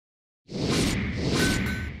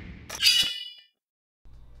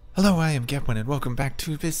Hello, I am Gepwin, and welcome back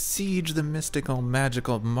to Besiege, the mystical,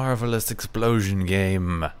 magical, marvelous explosion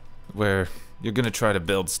game, where you're gonna try to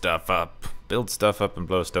build stuff up and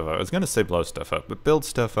blow stuff up. I was gonna say blow stuff up, but build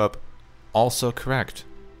stuff up, also correct.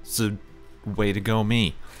 So, way to go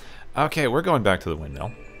me. Okay, we're going back to the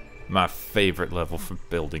windmill. My favorite level for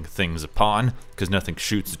building things upon, because nothing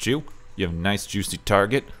shoots at you. You have a nice juicy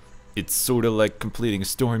target. It's sort of like completing a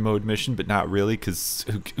story mode mission, but not really, because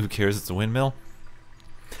who cares, it's a windmill.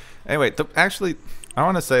 Anyway, actually, I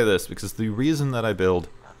want to say this, because the reason that I build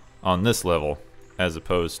on this level, as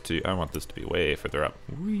opposed to, I want this to be way further up.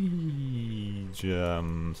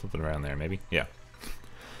 Something around there, maybe? Yeah.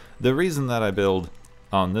 The reason that I build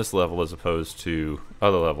on this level as opposed to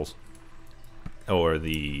other levels, or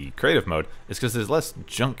the creative mode, is because there's less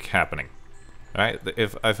junk happening. Alright?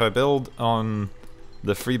 If I build on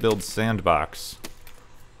the free build sandbox,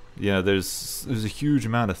 you know, there's a huge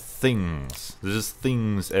amount of things. There's just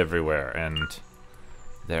things everywhere, and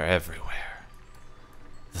they're everywhere.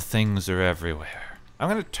 The things are everywhere. I'm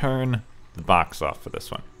gonna turn the box off for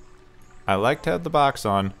this one. I like to have the box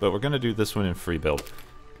on, but we're gonna do this one in free build.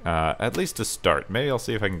 At least to start. Maybe I'll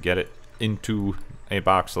see if I can get it into a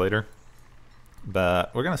box later.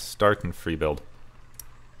 But we're gonna start in free build.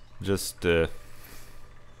 Just,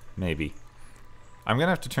 maybe. I'm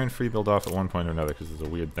gonna have to turn free build off at one point or another because it's a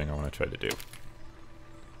weird thing I want to try to do.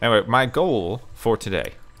 Anyway, my goal for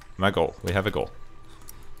today. We have a goal.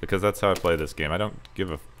 Because that's how I play this game. I don't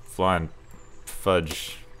give a flying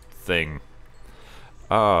fudge thing.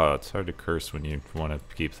 Ah, it's hard to curse when you want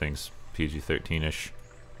to keep things PG-13-ish.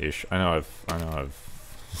 I know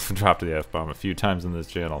I've dropped the F-bomb a few times in this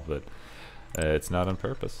channel, but it's not on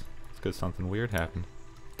purpose. It's because something weird happened.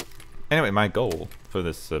 Anyway, my goal for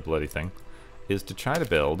this bloody thing is to try to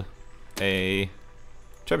build a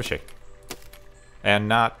trebuchet. And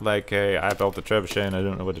not like I built a trebuchet and I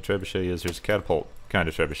don't know what a trebuchet is. There's a catapult kind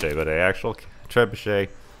of trebuchet, but an actual trebuchet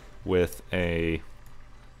with a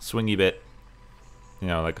swingy bit. You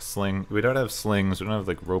know, like a sling. We don't have slings. We don't have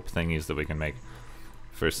like rope thingies that we can make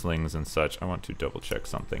for slings and such. I want to double check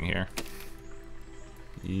something here.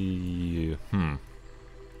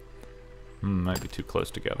 Might be too close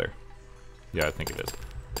together. Yeah, I think it is.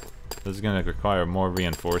 This is going to require more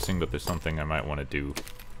reinforcing, but there's something I might want to do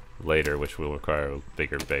later, which will require a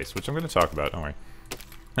bigger base, which I'm going to talk about, don't worry.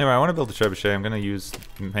 Anyway, I want to build a trebuchet. I'm going to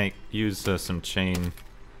use some chain.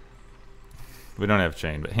 We don't have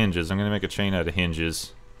chain, but hinges. I'm going to make a chain out of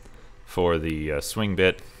hinges for the swing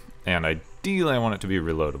bit, and ideally I want it to be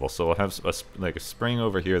reloadable. So I'll have like a spring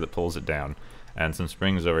over here that pulls it down, and some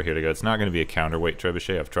springs over here to go. It's not going to be a counterweight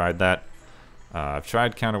trebuchet. I've tried that. I've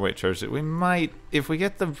tried counterweight trebuchet. We might, if we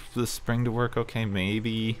get the spring to work okay,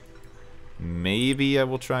 maybe I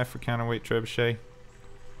will try for counterweight trebuchet.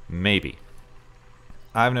 Maybe.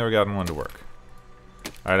 I've never gotten one to work.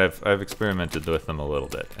 Alright, I've experimented with them a little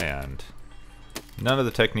bit, and none of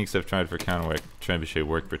the techniques I've tried for counterweight trebuchet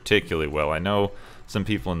work particularly well. I know some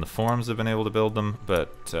people in the forums have been able to build them,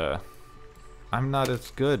 but I'm not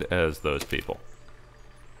as good as those people,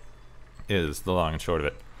 is the long and short of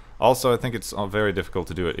it. Also, I think it's very difficult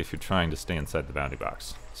to do it if you're trying to stay inside the bounding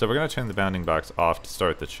box. So we're going to turn the bounding box off to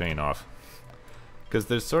start the chain off. Because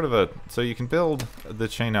there's sort of a... So you can build the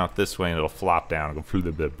chain out this way and it'll flop down and go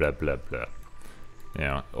blah blah blah blah blah. You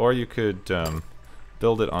know, or you could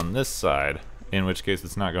build it on this side, in which case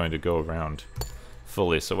it's not going to go around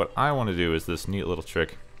fully. So what I want to do is this neat little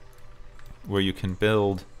trick where you can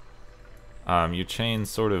build your chain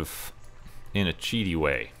sort of in a cheaty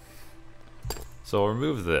way. So I'll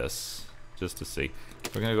remove this, just to see.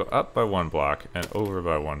 We're going to go up by one block and over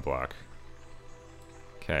by one block.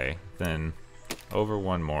 Okay, then over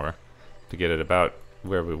one more to get it about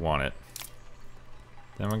where we want it.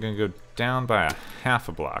 Then we're going to go down by a half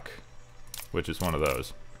a block, which is one of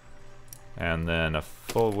those. And then a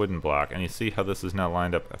full wooden block. And you see how this is now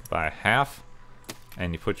lined up by a half?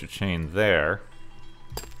 And you put your chain there.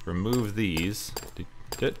 Remove these.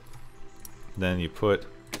 Then you put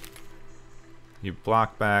your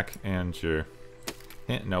block back and your...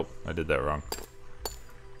 Nope, I did that wrong.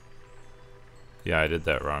 Yeah, I did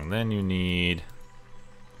that wrong. Then you need...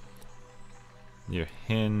 Your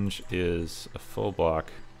hinge is a full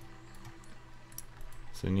block.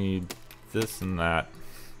 So you need this and that.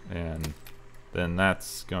 And then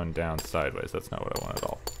that's going down sideways. That's not what I want at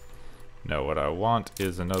all. No, what I want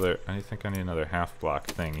is another... I think I need another half block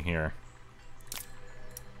thing here.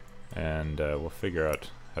 And we'll figure out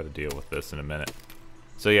how to deal with this in a minute.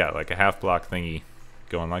 So yeah, like a half block thingy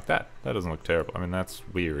going like that. That doesn't look terrible. I mean, that's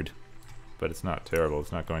weird, but it's not terrible.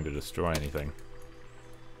 It's not going to destroy anything.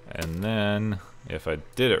 And then, if I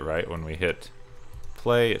did it right, when we hit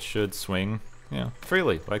play, it should swing, you know,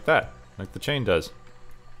 freely, like that, like the chain does.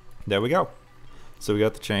 There we go. So we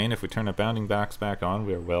got the chain. If we turn our bounding box back on,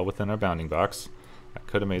 we are well within our bounding box. I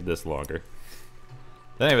could have made this longer.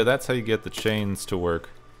 But anyway, that's how you get the chains to work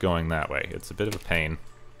going that way. It's a bit of a pain,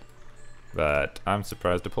 but I'm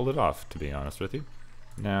surprised I pulled it off, to be honest with you.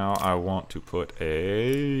 Now I want to put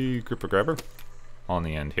a gripper grabber on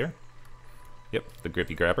the end here. Yep, the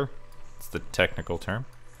grippy grabber. It's the technical term,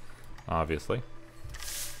 obviously.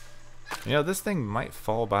 You know, this thing might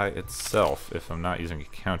fall by itself if I'm not using a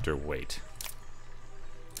counterweight.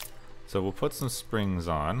 So we'll put some springs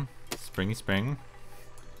on. Springy spring,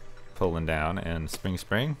 pulling down, and springy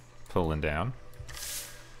spring, pulling down.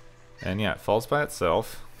 And yeah, it falls by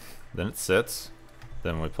itself, then it sits,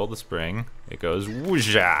 then when we pull the spring, it goes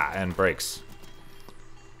whoosha and breaks.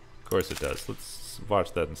 Of course it does. Let's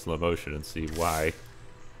watch that in slow motion and see why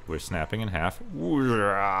we're snapping in half.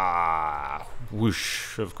 Whoosha,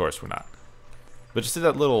 whoosh. Of course we're not. But you see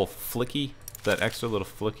that little flicky, that extra little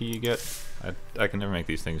flicky you get? I can never make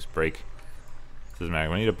these things break. Doesn't matter.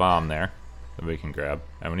 We need a bomb there that we can grab,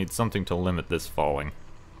 and we need something to limit this falling.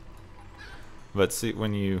 But see,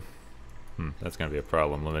 when you... that's going to be a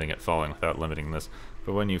problem, limiting it falling without limiting this.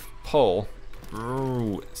 But when you pull,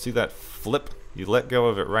 see that flip? You let go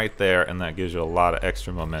of it right there, and that gives you a lot of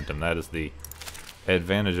extra momentum. That is the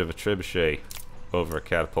advantage of a trebuchet over a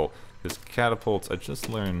catapult. Because catapults, I just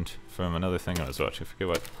learned from another thing I was watching, I forget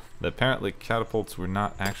what, that apparently catapults were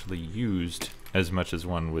not actually used as much as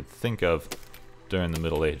one would think of during the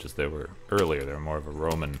Middle Ages. They were earlier, they were more of a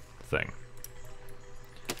Roman thing.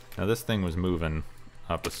 Now this thing was moving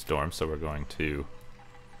up a storm, so we're going to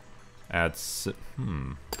add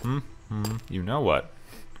you know what?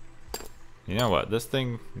 You know what? This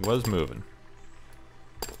thing was moving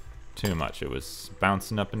too much. It was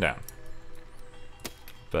bouncing up and down.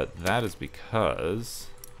 But that is because...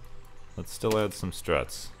 let's still add some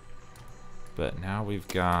struts. But now we've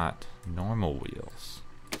got normal wheels.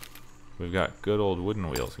 We've got good old wooden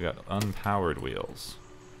wheels. We've got unpowered wheels.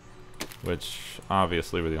 Which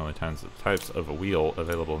obviously were the only types of a wheel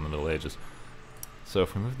available in the Middle Ages. So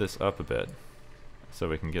if we move this up a bit, so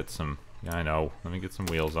we can get some... yeah, I know. Let me get some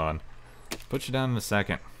wheels on. Put you down in a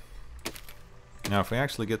second. Now if we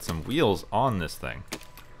actually get some wheels on this thing,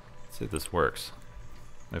 let's see if this works.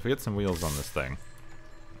 If we get some wheels on this thing,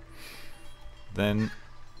 then...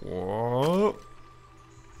 whoa!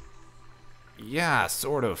 Yeah,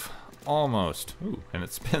 sort of. Almost. Ooh, and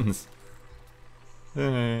it spins.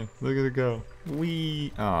 Hey, look at it go.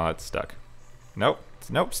 Whee! Aw, it's stuck. Nope.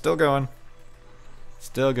 Nope, still going.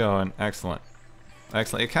 Still going. Excellent.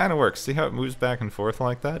 Excellent. It kind of works. See how it moves back and forth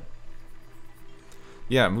like that?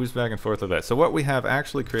 Yeah, it moves back and forth like that. So what we have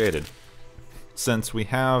actually created, since we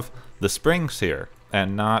have the springs here,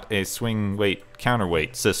 and not a swing weight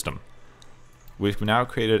counterweight system, we've now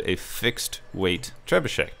created a fixed weight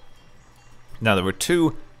trebuchet. Now there were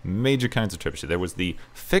two major kinds of trebuchet. There was the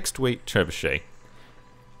fixed weight trebuchet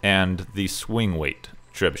and the swing weight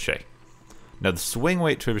trebuchet. Now the swing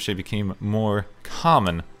weight trebuchet became more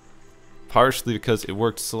common partially because it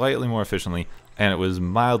worked slightly more efficiently and it was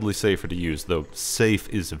mildly safer to use, though safe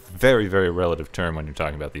is a very, very relative term when you're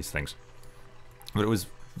talking about these things. But it was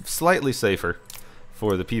slightly safer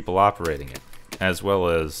for the people operating it, as well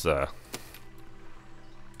as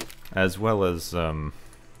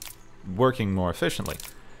working more efficiently.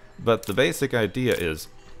 But the basic idea is,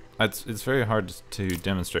 it's very hard to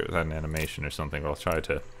demonstrate without an animation or something, but I'll try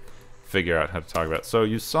to figure out how to talk about it. So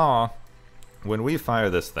you saw, when we fire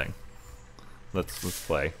this thing, let's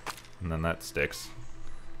play, and then that sticks.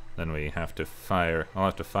 Then we have to fire, I'll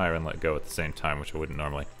have to fire and let go at the same time, which I wouldn't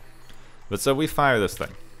normally. But so we fire this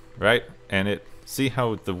thing, right? And it, see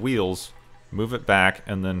how the wheels move it back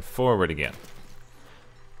and then forward again.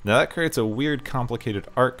 Now that creates a weird complicated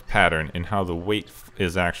arc pattern in how the weight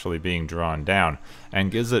is actually being drawn down and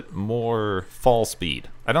gives it more fall speed.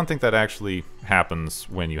 I don't think that actually happens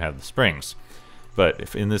when you have the springs, but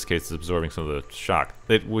if in this case it's absorbing some of the shock.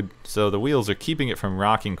 It would, so the wheels are keeping it from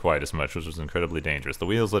rocking quite as much, which is incredibly dangerous. The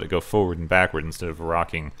wheels let it go forward and backward instead of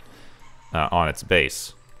rocking on its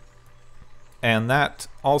base. And that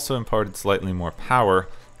also imparted slightly more power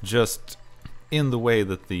just in the way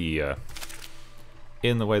that the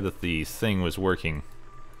thing was working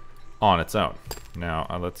on its own. Now,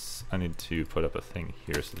 I need to put up a thing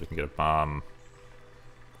here so that we can get a bomb.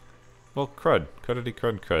 Well, crud. Cruddity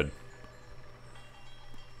crud crud.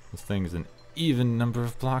 This thing is an even number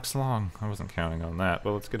of blocks long. I wasn't counting on that,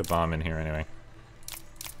 but let's get a bomb in here anyway.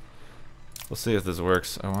 We'll see if this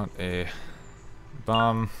works. I want a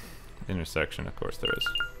bomb intersection. Of course there is.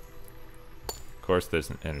 Of course there's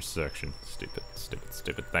an intersection. Stupid, stupid,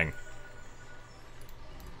 stupid thing.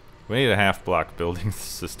 We need a half-block building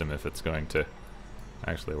system if it's going to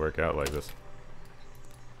actually work out like this.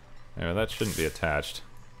 Anyway, that shouldn't be attached,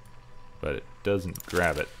 but it doesn't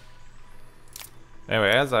grab it. Anyway,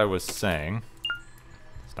 as I was saying,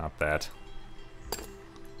 stop that.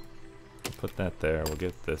 We'll put that there. We'll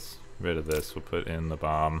get this rid of this. We'll put in the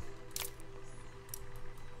bomb.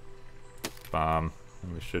 Bomb.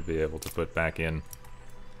 And we should be able to put back in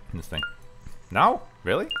this thing. No?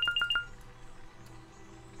 Really?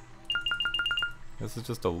 This is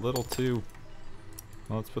just a little too...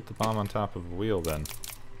 Well, let's put the bomb on top of a wheel then.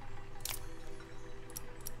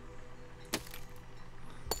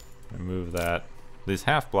 Remove that. These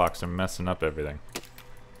half blocks are messing up everything.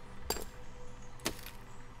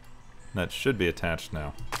 That should be attached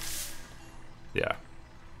now. Yeah.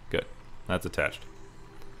 Good. That's attached.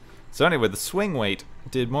 So anyway, the swing weight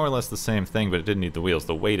did more or less the same thing, but it didn't need the wheels.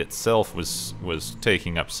 The weight itself was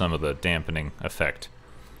taking up some of the dampening effect.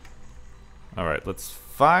 Alright, let's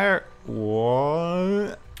fire.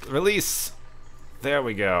 One. Release! There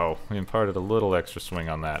we go. We imparted a little extra swing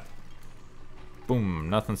on that. Boom.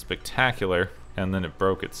 Nothing spectacular. And then it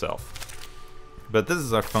broke itself. But this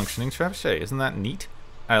is our functioning trebuchet. Isn't that neat?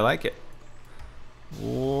 I like it.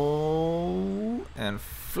 Whoa. And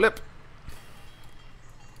flip.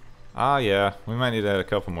 Ah, yeah. We might need to add a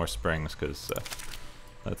couple more springs, because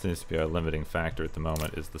that seems to be our limiting factor at the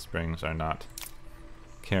moment, is the springs are not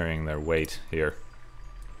carrying their weight here.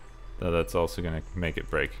 Though that's also going to make it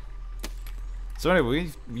break. So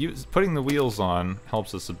anyway, putting the wheels on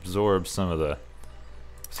helps us absorb some of the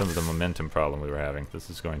momentum problem we were having. This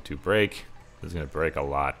is going to break. This is going to break a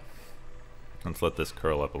lot. Let's let this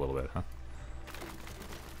curl up a little bit, huh?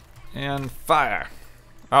 And fire!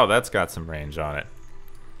 Oh, that's got some range on it.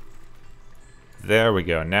 There we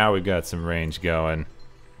go. Now we've got some range going.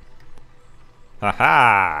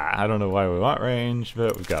 Haha! I don't know why we want range,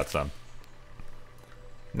 but we've got some.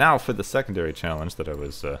 Now for the secondary challenge that I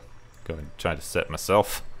was trying to set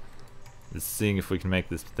myself, is seeing if we can make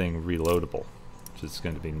this thing reloadable, which is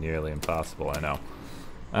going to be nearly impossible. I know.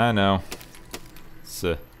 I know. It's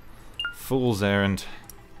a fool's errand.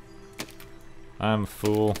 I'm a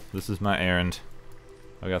fool. This is my errand.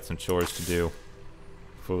 I got some chores to do.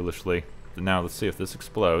 Foolishly. Now let's see if this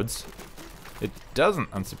explodes. It doesn't.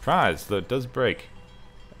 I'm surprised, though it does break.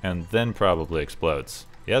 And then probably explodes.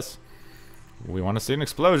 Yes? We want to see an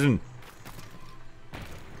explosion.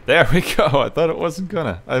 There we go. I thought it wasn't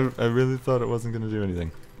gonna. I really thought it wasn't gonna do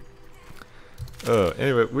anything.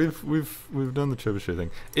 Anyway, we've done the trebuchet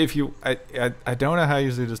thing. If you, I don't know how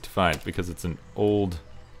easy it is to find because it's an old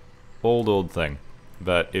thing.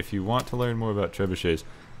 But if you want to learn more about trebuchets,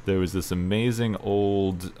 there was this amazing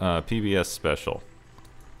old PBS special.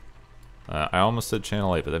 I almost said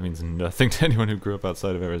Channel 8, but that means nothing to anyone who grew up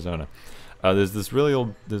outside of Arizona. There's this really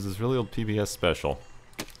old PBS special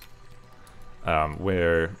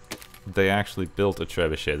where they actually built a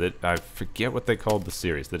trebuchet. I forget what they called the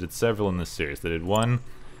series. They did several in this series. They did one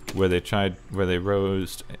where they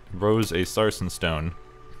rose a sarsen stone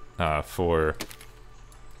for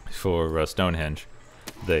Stonehenge.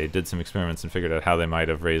 They did some experiments and figured out how they might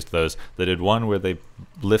have raised those. They did one where they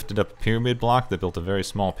lifted up a pyramid block. They built a very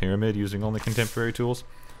small pyramid using only contemporary tools.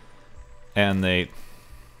 And they...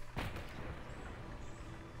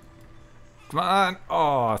 Come on!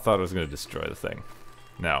 Oh, I thought it was going to destroy the thing.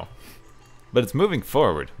 No. But it's moving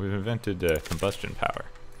forward. We've invented combustion power.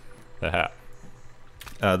 Aha.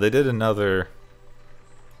 They did another...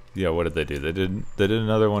 Yeah, what did they do? They did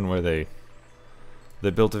another one where they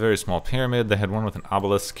built a very small pyramid. They had one with an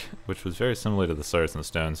obelisk, which was very similar to the sarsen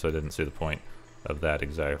stone, so I didn't see the point of that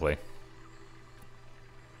exactly.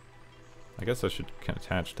 I guess I should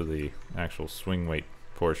attach to the actual swing weight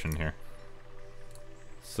portion here.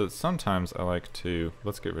 So sometimes I like to...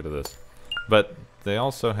 Let's get rid of this. But they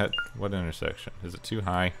also had... What intersection? Is it too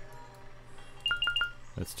high?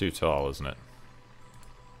 It's too tall, isn't it?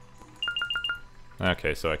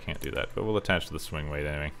 Okay, so I can't do that, but we'll attach to the swing weight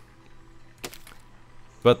anyway.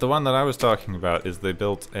 But the one that I was talking about is they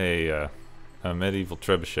built a medieval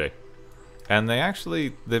trebuchet, and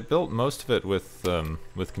they built most of it with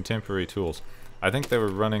contemporary tools. I think they were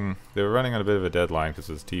running on a bit of a deadline because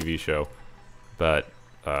it's a TV show, but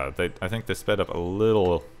I think they sped up a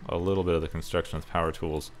little bit of the construction with power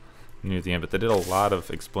tools near the end. But they did a lot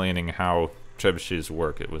of explaining how trebuchets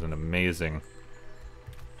work. It was an amazing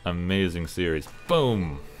series.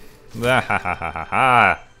 Boom!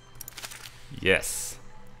 Yes.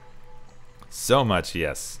 So much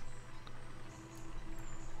yes.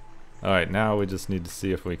 Alright, now we just need to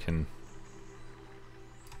see if we can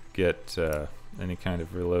get any kind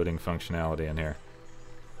of reloading functionality in here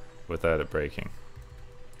without it breaking.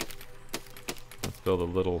 Let's build a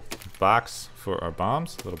little box for our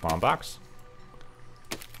bombs, a little bomb box,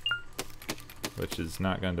 which is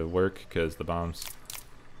not going to work because the bombs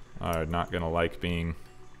are not going to like being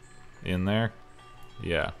in there.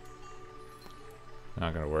 Yeah.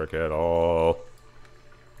 Not going to work at all.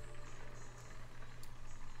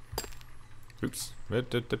 Oops.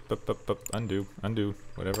 Undo. Undo.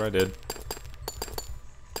 Whatever I did.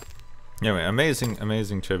 Anyway, amazing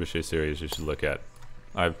Trebuchet series you should look at.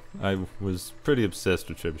 I was pretty obsessed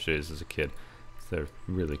with Trebuchets as a kid. They're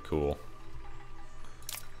really cool.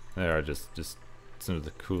 They are just some of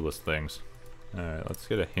the coolest things. Alright, let's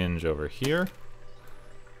get a hinge over here.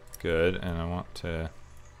 Good, and I want to...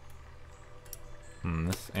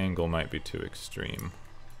 this angle might be too extreme.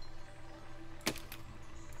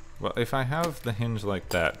 Well, if I have the hinge like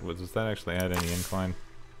that, does that actually add any incline?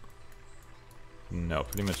 No,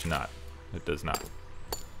 pretty much not. It does not.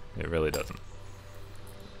 It really doesn't.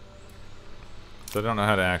 So I don't know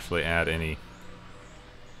how to actually add any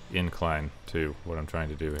incline to what I'm trying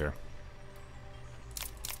to do here.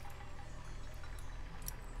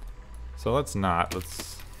 So let's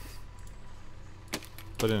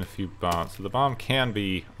put in a few bombs. So the bomb can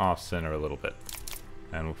be off-center a little bit.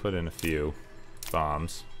 And we'll put in a few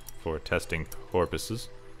bombs for testing purposes.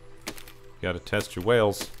 You gotta test your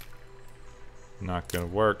whales. Not gonna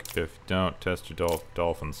work if you don't test your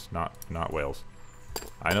dolphins, not whales.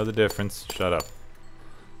 I know the difference. Shut up.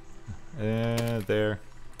 There,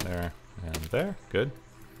 and there. Good.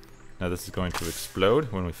 Now this is going to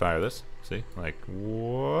explode when we fire this. See? Like,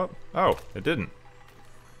 whoop. Oh, it didn't.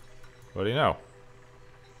 What do you know?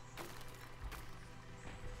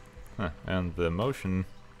 Huh. And the motion...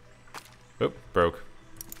 Oop, broke.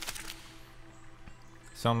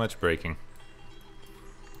 So much breaking.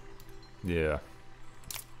 Yeah.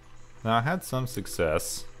 Now I had some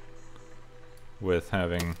success with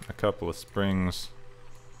having a couple of springs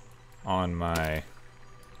on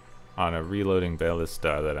a reloading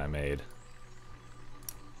ballista that I made.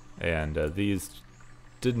 And these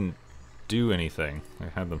didn't do anything. I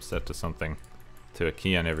had them set to something, to a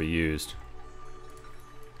key I never used.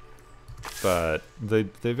 But they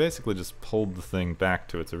basically just pulled the thing back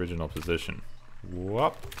to its original position.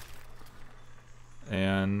 Whoop.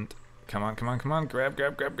 And come on, grab a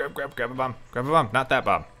bomb. Grab a bomb. Not that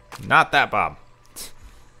bomb. Not that bomb.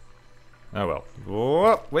 Oh well.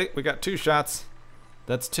 Whoop. Wait, we got 2 shots.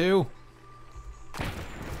 That's 2.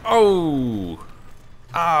 Oh!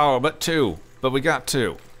 Oh, but 2. But we got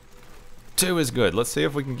 2. 2 is good. Let's see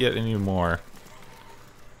if we can get any more.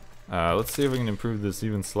 Let's see if we can improve this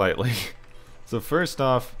even slightly. So first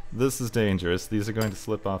off, this is dangerous. These are going to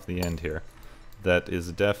slip off the end here. That is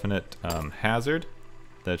a definite hazard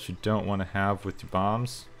that you don't want to have with your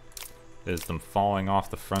bombs, is them falling off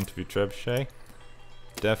the front of your trebuchet.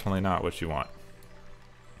 Definitely not what you want.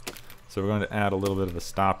 So we're going to add a little bit of a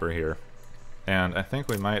stopper here. And I think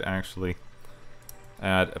we might actually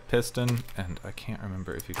add a piston, and I can't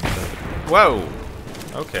remember if you can set it. Whoa!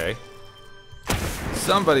 Okay.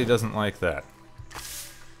 Somebody doesn't like that.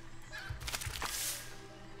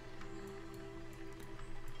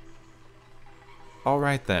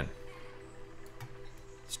 Alright then.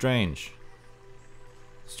 Strange.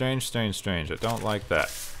 Strange. I don't like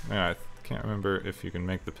that. Yeah, I can't remember if you can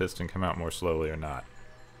make the piston come out more slowly or not.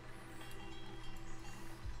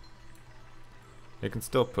 It can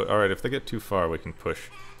still put... Alright, if they get too far, we can push.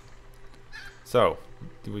 So,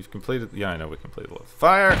 we've completed... Yeah, I know we completed the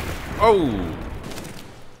fire! Oh!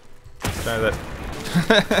 Let's try that.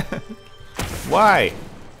 Why?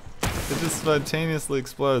 It just spontaneously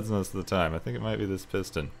explodes most of the time. I think it might be this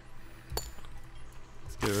piston.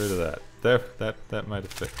 Let's get rid of that. There, that might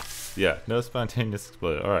have fixed. Yeah, no spontaneous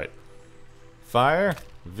explosion. Alright. Fire,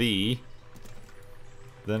 V.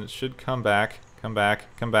 Then it should come back. Come back.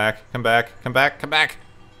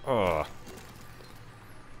 Oh.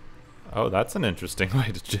 Oh, that's an interesting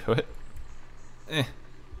way to do it.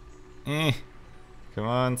 Come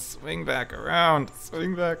on, swing back around.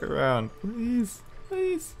 Please.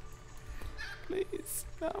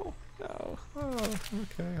 No. Oh,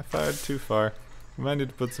 okay, I fired too far. We might need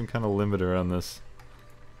to put some kind of limiter on this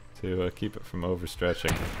to keep it from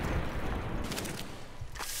overstretching.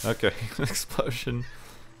 Okay, explosion.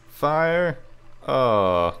 Fire.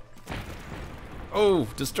 Oh,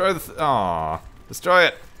 destroy the destroy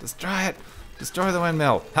it. Destroy the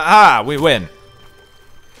windmill. Ha-ha! We win.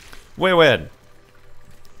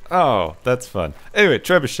 Oh, that's fun. Anyway,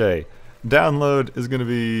 Trebuchet. Download is going to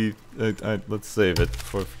be... let's save it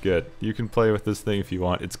before I forget. You can play with this thing if you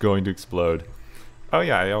want. It's going to explode. Oh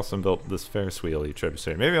yeah, I also built this Ferris wheel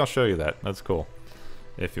Trebuchet. Maybe I'll show you that. That's cool.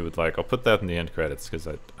 If you would like. I'll put that in the end credits because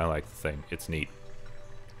I like the thing. It's neat.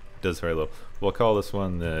 It does very little. We'll call this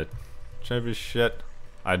one the Trebuchet.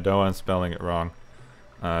 I know I'm spelling it wrong.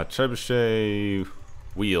 Trebuchet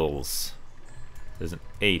wheels. There's an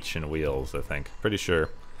H in wheels, I think. Pretty sure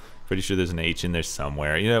there's an H in there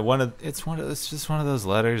somewhere. You know, it's just one of those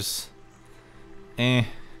letters.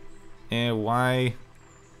 Why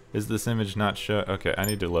is this image not show? Okay, I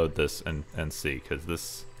need to load this and see,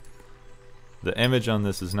 because the image on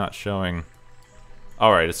this is not showing.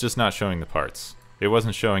 Alright, it's just not showing the parts. It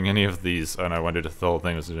wasn't showing any of these, and I wondered if the whole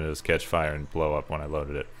thing was going to just catch fire and blow up when I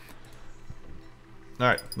loaded it.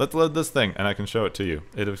 Alright, let's load this thing, and I can show it to you.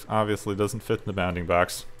 It obviously doesn't fit in the bounding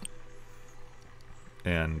box.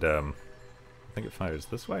 And, I think it fires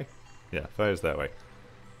this way? Yeah, it fires that way.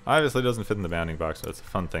 Obviously doesn't fit in the bounding box, so that's a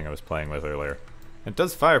fun thing I was playing with earlier. It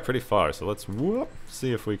does fire pretty far, so let's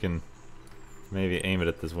see if we can maybe aim it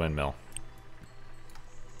at this windmill.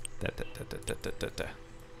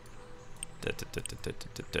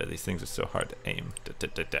 These things are so hard to aim.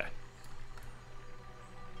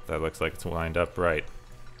 That looks like it's lined up right.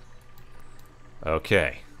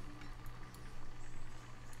 Okay.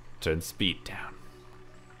 Turn speed down.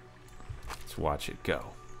 Let's watch it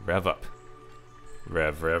go. Rev up.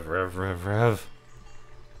 Rev, rev, rev, rev, rev.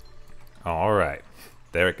 Alright.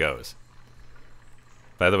 There it goes.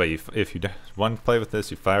 By the way, if you want to play with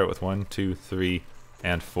this, you fire it with 1, 2, 3,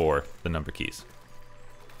 and 4, the number keys.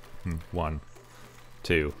 1,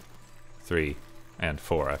 2, 3, and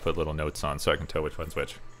 4. I put little notes on so I can tell which one's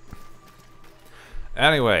which.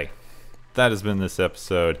 Anyway, that has been this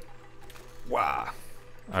episode. Wow.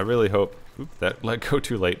 I really hope... Oop, that let go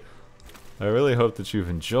too late. I really hope that you've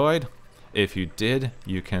enjoyed. If you did,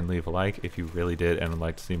 you can leave a like. If you really did and would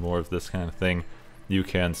like to see more of this kind of thing, you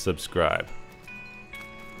can subscribe.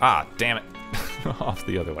 Ah, damn it. Off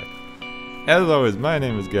the other way. As always, my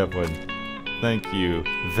name is Gevwood. Thank you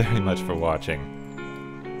very much for watching,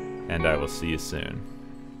 and I will see you soon.